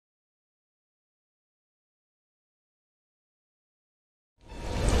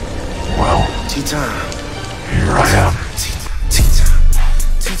Tea time. Here I am. Tea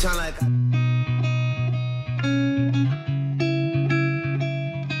time. Tea time like.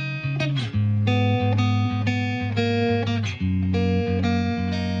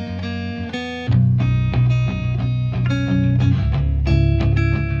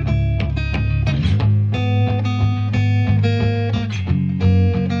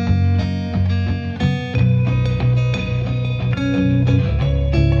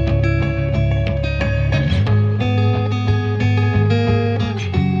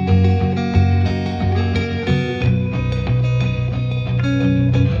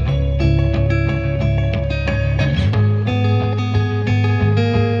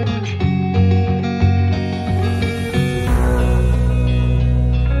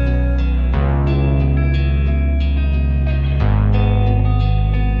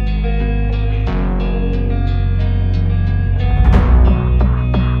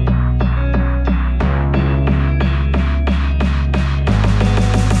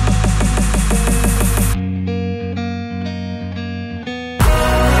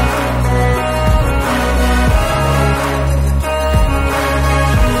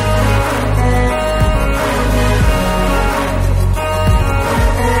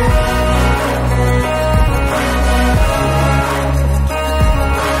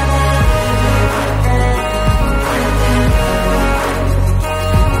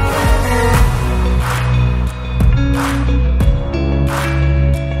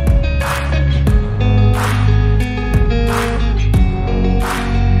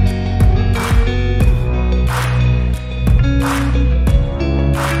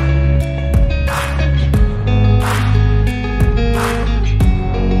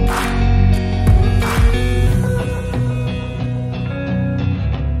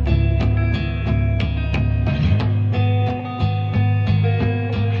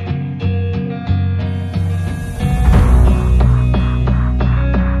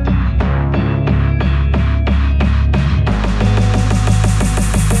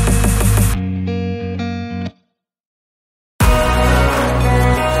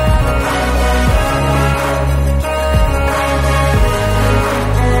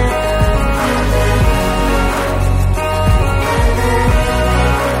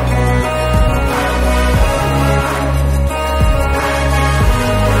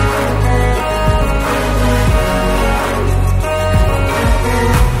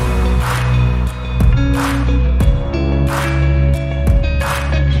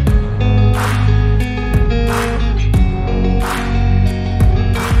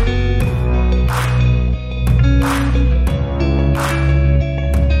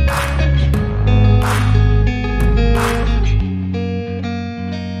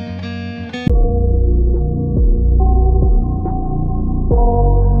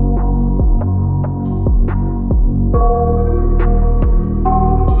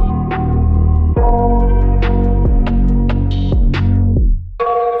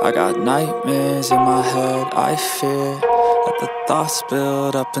 I got nightmares in my head, I fear that the thoughts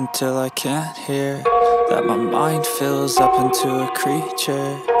build up until I can't hear, that my mind fills up into a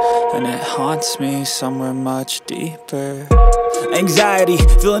creature, and it haunts me somewhere much deeper. Anxiety,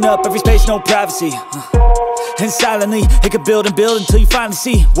 filling up every space, no privacy. And silently, it could build and build until you finally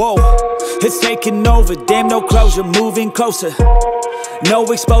see, whoa, it's taking over, damn no closure, moving closer. No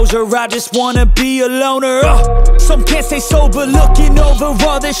exposure, I just wanna be a loner. Some can't stay sober, looking over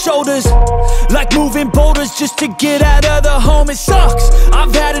all their shoulders, like moving boulders just to get out of the home. It sucks,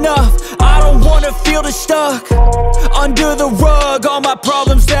 I've had enough, I don't wanna feel the stuck under the rug, all my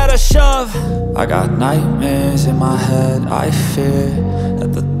problems that I shove. I got nightmares in my head, I fear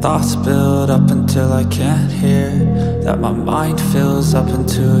that the thoughts build up until I can't hear, that my mind fills up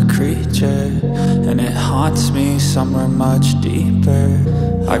into a creature, and it haunts me somewhere much deeper.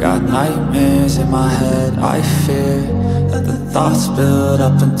 I got nightmares in my head, I fear that the thoughts build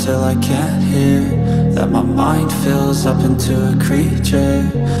up until I can't hear, that my mind fills up into a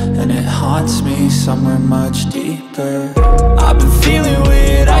creature, and it haunts me somewhere much deeper. I've been feeling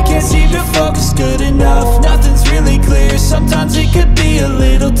weird, I can't seem to focus good enough. Nothing's really clear, sometimes it could be a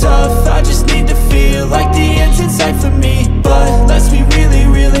little tough. I just need to feel like the end's in sight for me, but let's be really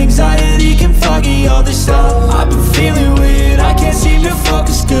real, anxiety can foggy all this stuff. I've been feeling weird, I can't seem to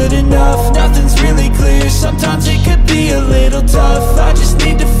focus good enough. Nothing's really clear, sometimes it could be a little tough. I just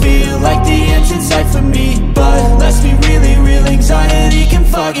need to feel like the end's in sight for me, but let's be really real, anxiety can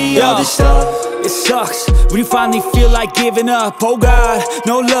foggy all this stuff. It sucks when you finally feel like giving up. Oh God,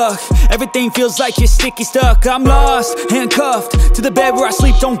 no luck. Everything feels like you're sticky stuck. I'm lost, handcuffed to the bed where I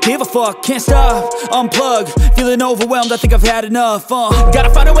sleep. Don't give a fuck, can't stop. Unplug, feeling overwhelmed. I think I've had enough. Gotta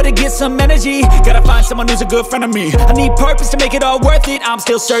find a way to get some energy. Gotta find someone who's a good friend of me. I need purpose to make it all worth it. I'm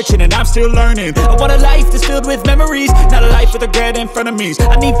still searching and I'm still learning. I want a life that's filled with memories, not a life with regret and frenemies.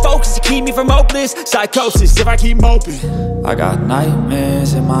 I need focus to keep me from hopeless psychosis if I keep moping. I got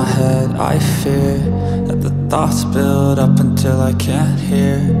nightmares in my head, I fear that the thoughts build up until I can't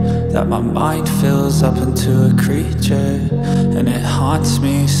hear, that my mind fills up into a creature, and it haunts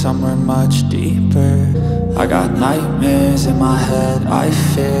me somewhere much deeper. I got nightmares in my head, I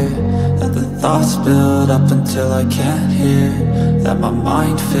fear that the thoughts build up until I can't hear, that my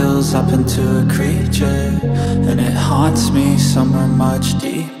mind fills up into a creature, and it haunts me somewhere much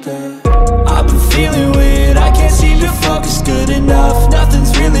deeper. I've been feeling weird, I can't seem to focus good enough.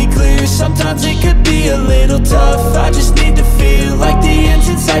 Nothing's really clear, sometimes it could be a little tough. I just need to feel like the end's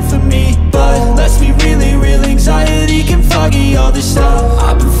in sight for me, but let's be really real, anxiety can foggy all this stuff.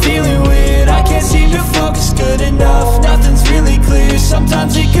 I've been feeling weird, I can't seem to focus good enough. Nothing's really clear,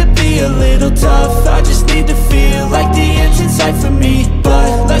 sometimes it could be a little tough. I just need to feel like the end's in sight for me,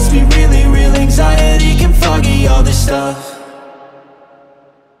 but let's be really real, anxiety can foggy all this stuff.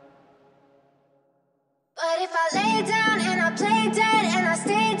 But if I lay down and I play dead and I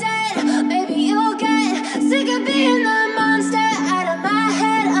stay dead, maybe you'll get sick of being the monster out of my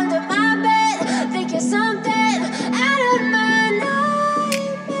head, under my bed. Think you're something out of my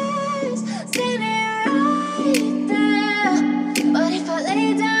nightmares, standing right there. But if I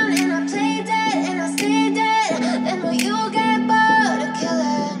lay down and I play dead and I stay dead, then will you get bored of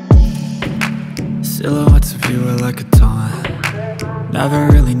killing me? Silhouettes of you are like a taunt. Never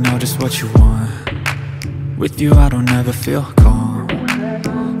really know just what you want. With you I don't ever feel calm.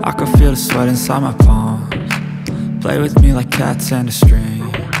 I can feel the sweat inside my palms. Play with me like cats and a string.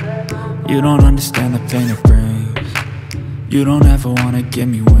 You don't understand the pain it brings. You don't ever wanna give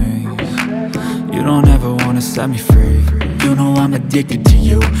me wings. You don't ever wanna set me free. You know I'm addicted to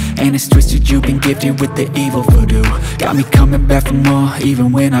you, and it's twisted, you've been gifted with the evil voodoo. Got me coming back for more,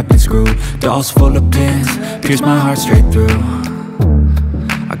 even when I've been screwed. Dolls full of pins, pierce my heart straight through.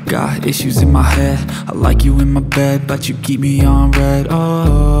 I got issues in my head, I like you in my bed, but you keep me on red.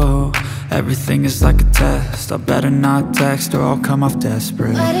 Oh, everything is like a test, I better not text or I'll come off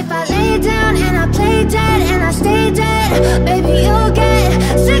desperate. But if I lay down and I play dead and I stay dead, baby you'll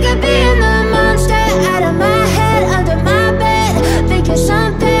get sick of being the monster out of my head, under my bed. Think you're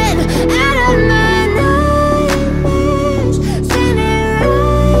something out of my nightmares, standing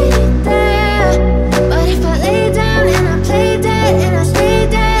right there. But if I lay down and I play dead and I stay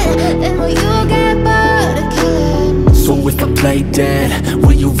dead, then will you get bored of killing me? So if I play dead,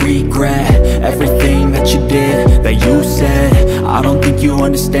 will you regret everything that you did, that you said? I don't think you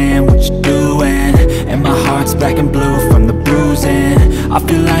understand what you're doing, and my heart's black and blue from the bruising. I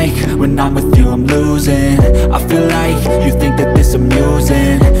feel like when I'm with you I'm losing. I feel like you think that this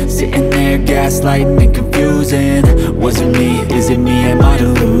amusing, sitting there gaslighting and confusing. Was it me? Is it me? Am I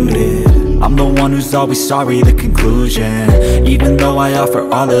deluded? I'm the one who's always sorry, the conclusion, even though I offer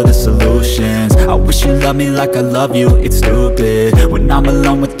all of the solutions. I wish you loved me like I love you, it's stupid. When I'm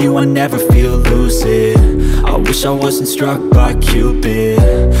alone with you I never feel lucid. I wish I wasn't struck by Cupid.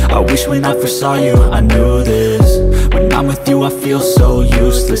 I wish when I first saw you I knew this. When I'm with you I feel so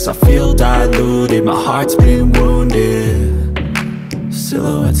useless, I feel diluted, my heart's been wounded.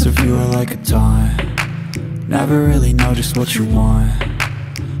 Silhouettes of you are like a taunt. Never really know just what you want.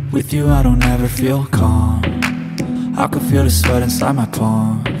 With you I don't ever feel calm. I can feel the sweat inside my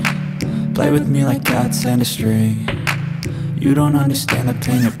palms. Play with me like cats and a string. You don't understand the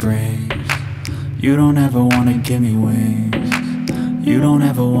pain it brings. You don't ever wanna give me wings. You don't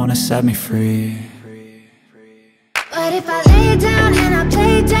ever wanna set me free. But if I lay down and I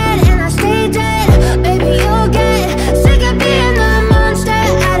play dead and I stay dead, baby you'll get sick of being the monster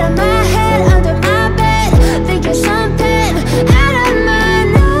out of my head, under my bed. Think you're something out of my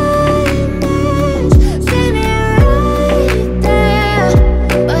nightmares, standing right there.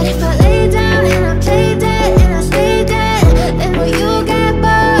 But if I lay down and I play dead and I stay dead, then will you get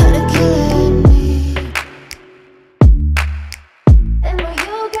bored of killing me? Then will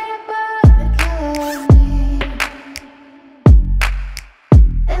you get bored of killing me?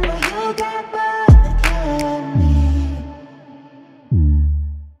 And will you get bored of killing me?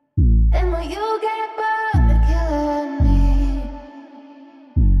 And will you get bored of killing me?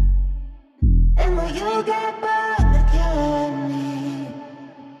 And will you get bored?